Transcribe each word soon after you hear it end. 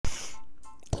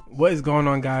What is going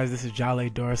on, guys? This is Jale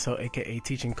Dorso, aka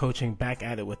Teaching Coaching, back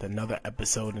at it with another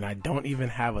episode. And I don't even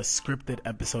have a scripted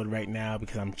episode right now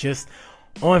because I'm just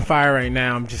on fire right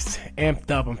now. I'm just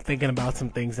amped up. I'm thinking about some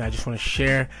things, and I just want to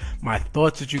share my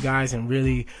thoughts with you guys and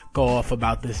really go off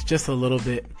about this just a little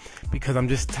bit because I'm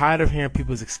just tired of hearing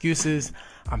people's excuses.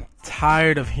 I'm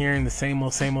tired of hearing the same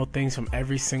old things from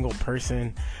every single person.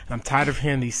 And I'm tired of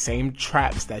hearing these same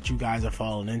traps that you guys are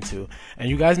falling into. And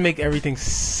you guys make everything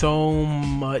so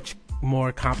much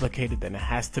more complicated than it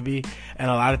has to be. And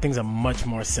a lot of things are much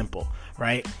more simple,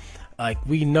 right? Like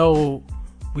we know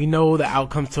the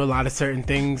outcomes to a lot of certain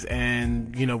things,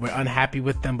 and we're unhappy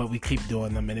with them, but we keep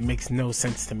doing them, and it makes no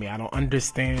sense to me. I don't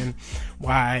understand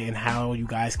why and how you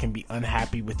guys can be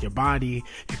unhappy with your body,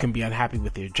 you can be unhappy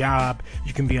with your job,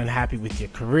 you can be unhappy with your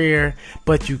career,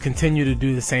 but you continue to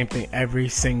do the same thing every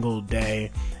single day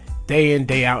in,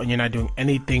 day out, and you're not doing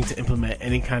anything to implement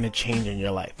any kind of change in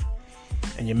your life.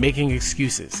 And you're making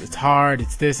excuses. It's hard,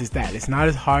 it's this, it's that. It's not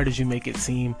as hard as you make it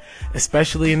seem,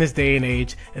 especially in this day and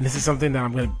age. And this is something that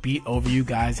I'm going to beat over you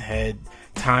guys' head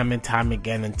time and time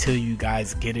again until you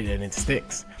guys get it and it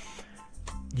sticks.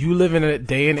 You live in a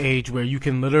day and age where you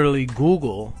can literally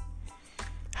Google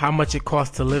how much it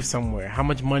costs to live somewhere. How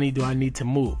much money do I need to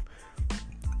move?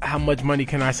 How much money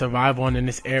can I survive on in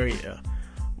this area?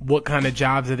 What kind of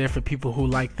jobs are there for people who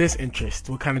like this interest?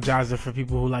 What kind of jobs are for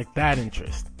people who like that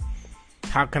interest?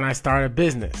 How can I start a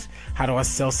business? How do I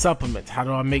sell supplements? How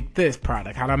do I make this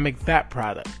product? How do I make that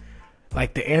product?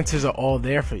 Like, the answers are all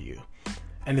there for you.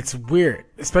 And it's weird,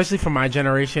 especially for my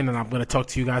generation, and I'm going to talk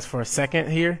to you guys for a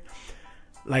second here.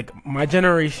 Like, my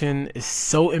generation is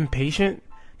so impatient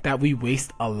that we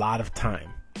waste a lot of time.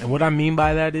 And what I mean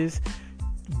by that is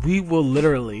we will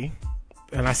literally,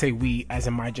 and I say we as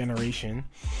in my generation,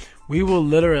 we will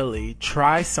literally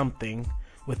try something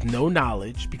with no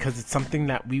knowledge because it's something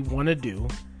that we want to do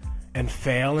and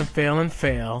fail,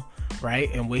 right?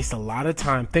 And waste a lot of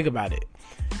time. Think about it.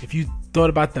 If you thought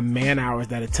about the man hours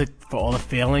that it took for all the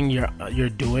failing you're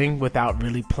doing without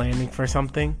really planning for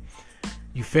something,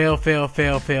 you fail.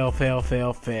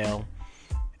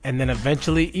 And then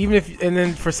eventually, and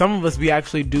then for some of us, we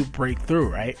actually do break through,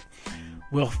 right?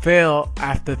 We'll fail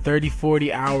after 30,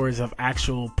 40 hours of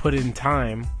actual put in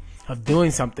time of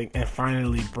doing something and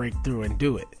finally break through and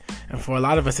do it. And for a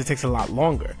lot of us, it takes a lot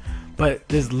longer. But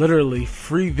there's literally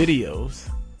free videos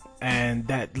and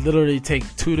that literally take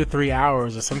 2 to 3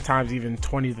 hours, or sometimes even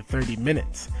 20 to 30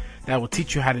 minutes, that will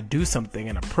teach you how to do something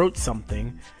and approach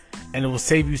something, and it will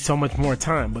save you so much more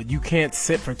time. But you can't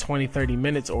sit for 20, 30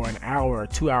 minutes or an hour or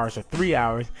 2 hours or 3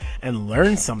 hours and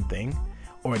learn something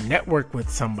or network with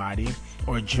somebody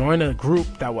or join a group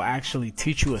that will actually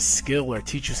teach you a skill or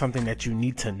teach you something that you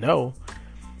need to know,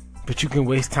 but you can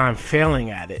waste time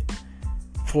failing at it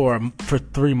for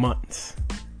 3 months.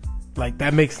 Like,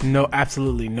 that makes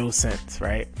absolutely no sense,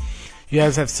 right? You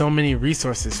guys have so many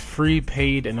resources, free,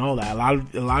 paid, and all that.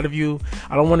 A lot of you,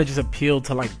 I don't want to just appeal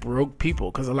to like broke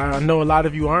people, because I know a lot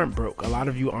of you aren't broke. A lot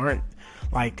of you aren't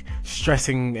like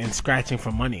stressing and scratching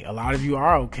for money. A lot of you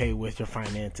are okay with your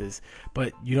finances,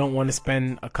 but you don't want to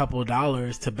spend a couple of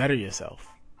dollars to better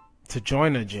yourself, to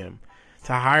join a gym,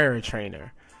 to hire a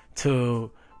trainer,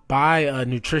 to buy a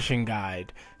nutrition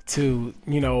guide, to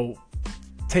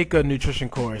take a nutrition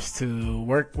course, to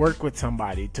work with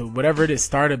somebody, to whatever it is,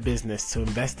 start a business, to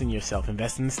invest in yourself,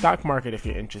 invest in the stock market if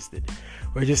you're interested.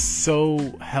 We're just so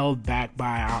held back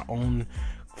by our own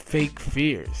fake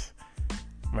fears,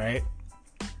 right?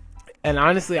 And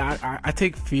honestly, I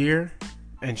take fear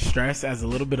and stress as a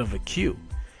little bit of a cue.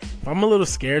 If I'm a little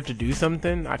scared to do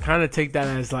something, I kind of take that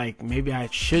as like, maybe I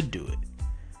should do it,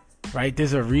 right?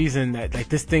 There's a reason that like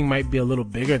this thing might be a little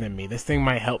bigger than me. This thing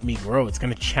might help me grow. It's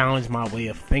going to challenge my way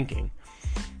of thinking,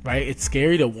 right? It's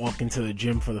scary to walk into the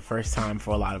gym for the first time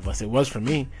for a lot of us. It was for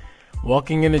me.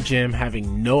 Walking in the gym,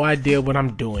 having no idea what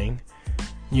I'm doing,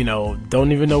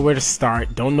 don't even know where to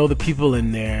start, don't know the people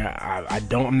in there.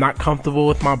 I'm not comfortable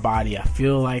with my body. I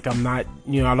feel like I'm not,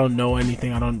 I don't know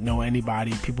anything. I don't know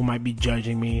anybody. People might be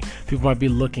judging me. People might be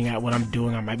looking at what I'm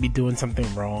doing. I might be doing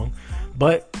something wrong.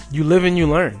 But you live and you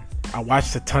learn. I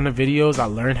watched a ton of videos. I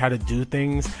learned how to do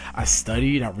things. I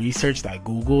studied, I researched, I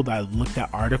Googled, I looked at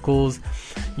articles.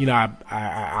 I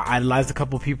idolized a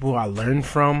couple people I learned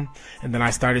from, and then I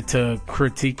started to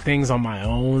critique things on my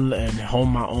own and hone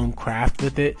my own craft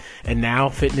with it. And now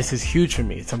fitness is huge for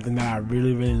me. It's something that I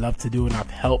really, really love to do, and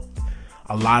I've helped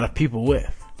a lot of people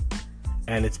with.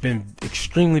 And it's been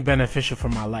extremely beneficial for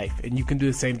my life. And you can do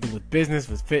the same thing with business,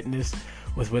 with fitness,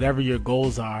 with whatever your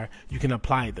goals are. You can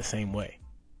apply it the same way.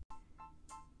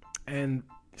 And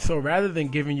So rather than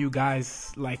giving you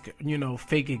guys like,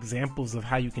 fake examples of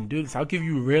how you can do this, I'll give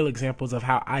you real examples of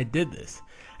how I did this.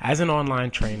 As an online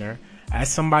trainer, as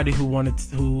somebody who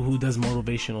does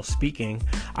motivational speaking,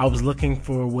 I was looking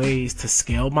for ways to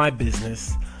scale my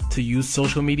business, to use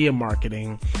social media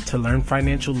marketing, to learn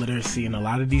financial literacy, and a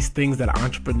lot of these things that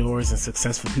entrepreneurs and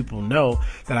successful people know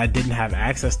that I didn't have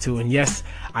access to. And yes,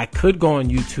 I could go on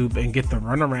YouTube and get the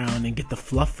runaround and get the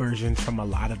fluff versions from a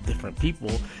lot of different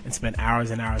people and spend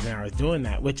hours and hours and hours doing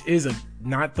that, which is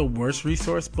not the worst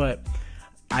resource, but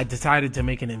I decided to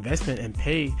make an investment and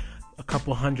pay a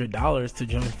couple $100 to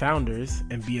join Founders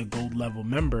and be a gold level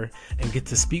member and get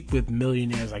to speak with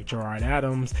millionaires like Gerard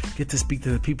Adams, get to speak to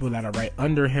the people that are right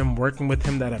under him, working with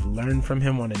him, that have learned from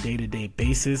him on a day-to-day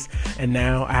basis. And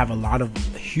now I have a lot of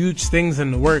huge things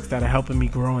in the works that are helping me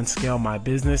grow and scale my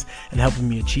business and helping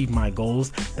me achieve my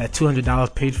goals. That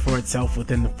 $200 paid for itself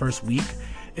within the first week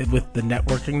with the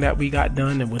networking that we got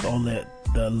done and with all the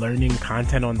learning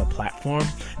content on the platform.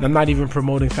 And I'm not even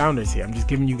promoting Founders here. I'm just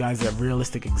giving you guys a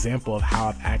realistic example of how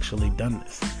I've actually done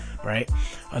this, right?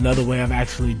 Another way I've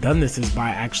actually done this is by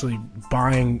actually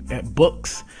buying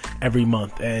books every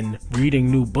month and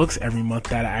reading new books every month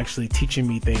that are actually teaching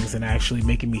me things and actually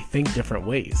making me think different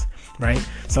ways, right?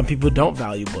 Some people don't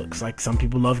value books. Like some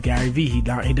people love Gary Vee. He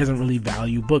doesn't really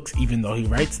value books even though he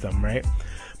writes them, right?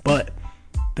 But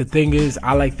the thing is,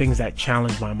 I like things that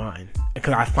challenge my mind,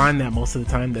 because I find that most of the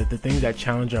time that the things that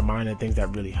challenge your mind are things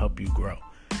that really help you grow,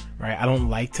 right? I don't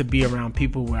like to be around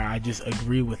people where I just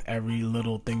agree with every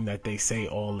little thing that they say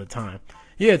all the time.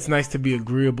 Yeah, it's nice to be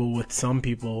agreeable with some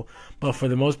people, but for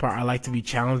the most part, I like to be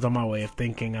challenged on my way of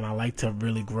thinking, and I like to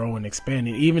really grow and expand.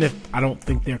 And even if I don't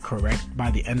think they're correct by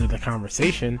the end of the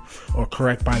conversation or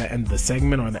correct by the end of the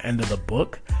segment or the end of the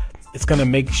book, it's going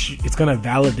to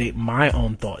validate my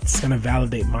own thoughts. It's going to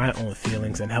validate my own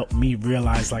feelings and help me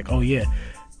realize like, oh yeah,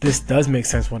 this does make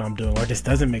sense what I'm doing, or this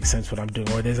doesn't make sense what I'm doing,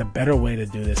 or there's a better way to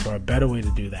do this or a better way to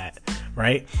do that,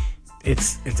 right?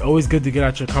 It's always good to get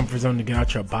out your comfort zone, to get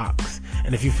out your box.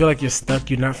 And if you feel like you're stuck,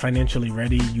 you're not financially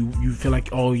ready, you feel like,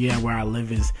 oh yeah, where I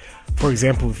live is, for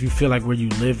example, if you feel like where you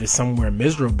live is somewhere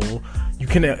miserable, you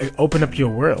can open up your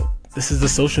world. This is the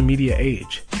social media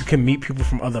age. You can meet people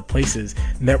from other places,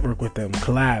 network with them,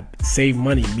 collab, save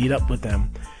money, meet up with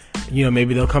them.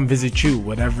 Maybe they'll come visit you,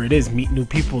 whatever it is. Meet new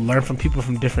people, learn from people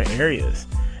from different areas,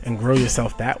 and grow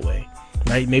yourself that way,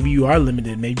 right? Maybe you are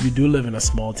limited. Maybe you do live in a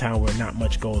small town where not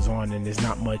much goes on and there's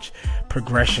not much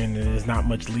progression and there's not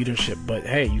much leadership. But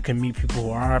hey, you can meet people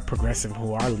who are progressive,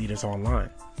 who are leaders online.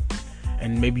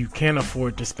 And maybe you can't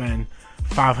afford to spend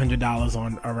 $500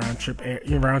 on a round trip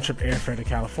airfare to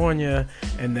California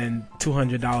and then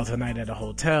 $200 a night at a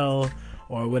hotel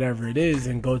or whatever it is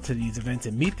and go to these events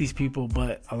and meet these people.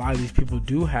 But a lot of these people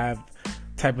do have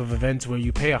type of events where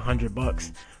you pay $100,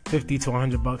 $50 to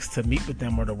 $100 to meet with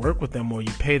them or to work with them, or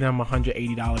you pay them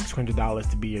 $180, $200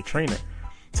 to be your trainer.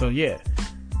 So yeah,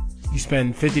 you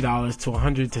spend $50 to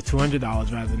 $100 to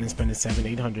 $200 rather than spending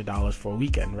 $700, $800 for a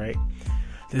weekend, right?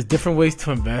 There's different ways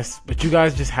to invest, but you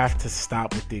guys just have to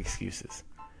stop with the excuses.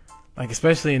 Like,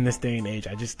 especially in this day and age,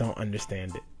 I just don't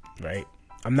understand it, right?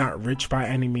 I'm not rich by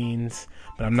any means,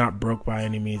 but I'm not broke by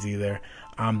any means either.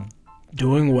 I'm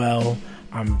doing well.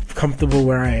 I'm comfortable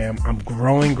where I am. I'm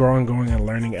growing and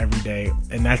learning every day,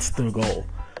 and that's the goal.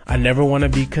 I never want to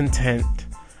be content.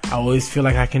 I always feel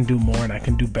like I can do more and I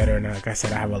can do better. And like I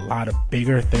said, I have a lot of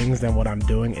bigger things than what I'm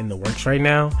doing in the works right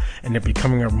now. And they're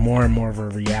becoming more and more of a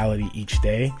reality each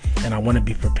day. And I want to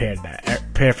be prepared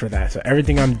for that. So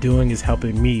everything I'm doing is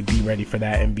helping me be ready for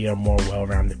that and be a more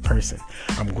well-rounded person.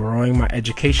 I'm growing my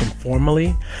education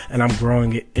formally and I'm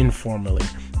growing it informally.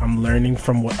 I'm learning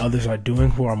from what others are doing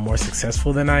who are more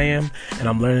successful than I am. And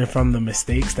I'm learning from the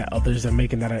mistakes that others are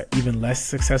making that are even less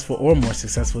successful or more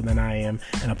successful than I am,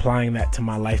 and applying that to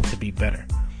my life to be better,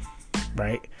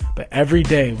 right? But every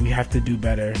day we have to do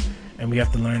better, and we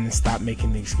have to learn and stop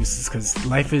making the excuses, because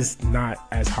life is not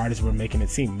as hard as we're making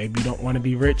it seem. Maybe you don't want to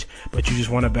be rich, but you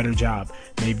just want a better job.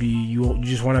 Maybe you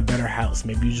just want a better house.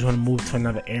 Maybe you just want to move to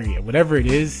another area. Whatever it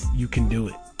is, you can do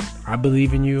it. I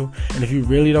believe in you. And if you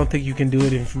really don't think you can do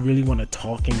it, if you really want to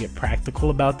talk and get practical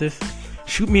about this,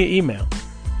 shoot me an email,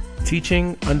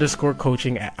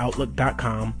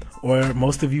 teaching_coaching@outlook.com, or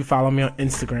most of you follow me on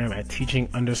Instagram at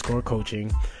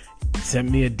teaching_coaching. Send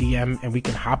me a DM and we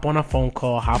can hop on a phone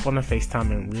call, hop on a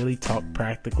FaceTime, and really talk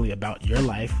practically about your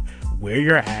life, where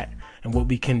you're at, and what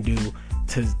we can do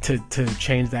to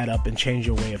change that up and change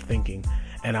your way of thinking.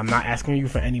 And I'm not asking you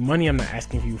for any money. I'm not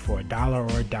asking you for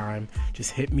 $1 or a dime.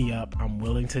 Just hit me up. I'm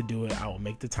willing to do it. I will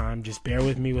make the time. Just bear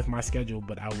with me with my schedule,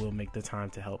 but I will make the time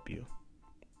to help you.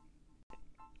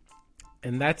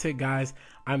 And that's it, guys.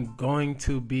 I'm going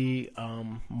to be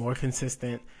more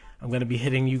consistent. I'm going to be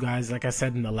hitting you guys, like I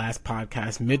said in the last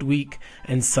podcast, midweek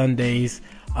and Sundays.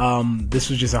 This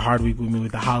was just a hard week with me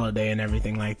with the holiday and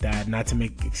everything like that. Not to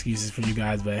make excuses for you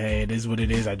guys, but hey, it is what it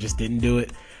is. I just didn't do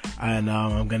it. And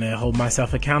I'm going to hold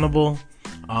myself accountable.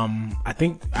 I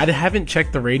think I haven't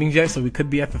checked the ratings yet, so we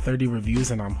could be at the 30 reviews,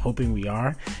 and I'm hoping we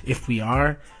are. If we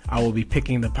are, I will be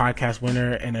picking the podcast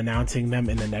winner and announcing them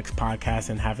in the next podcast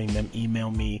and having them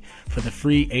email me for the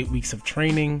free 8 weeks of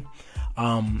training.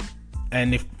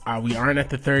 And if we aren't at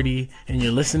the 30 and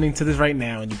you're listening to this right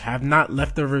now and you have not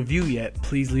left a review yet,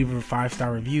 please leave a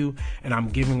 5-star review. And I'm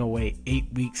giving away 8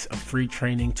 weeks of free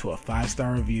training to a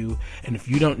 5-star review. And if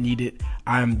you don't need it,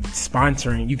 I'm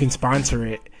sponsoring. You can sponsor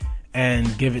it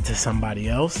and give it to somebody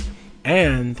else.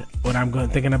 And what I'm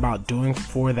thinking about doing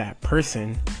for that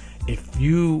person, if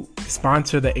you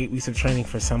sponsor the 8 weeks of training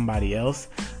for somebody else,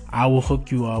 I will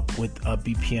hook you up with a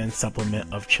BPN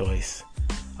supplement of choice.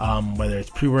 Whether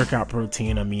it's pre-workout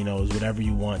protein, aminos, whatever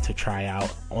you want to try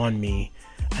out on me,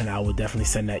 and I will definitely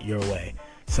send that your way.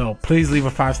 So please leave a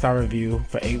 5-star review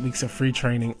for 8 weeks of free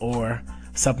training or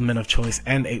supplement of choice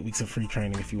and 8 weeks of free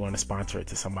training if you want to sponsor it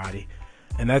to somebody.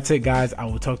 And that's it, guys. I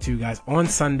will talk to you guys on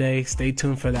Sunday. Stay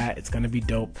tuned for that. It's going to be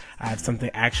dope. I have something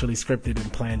actually scripted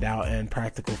and planned out and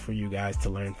practical for you guys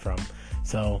to learn from.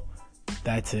 So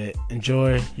that's it.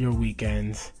 Enjoy your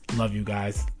weekends. Love you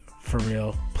guys. For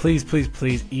real. Please, please,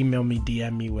 please email me,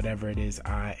 DM me, whatever it is.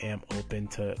 I am open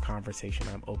to conversation.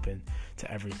 I'm open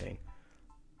to everything.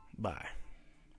 Bye.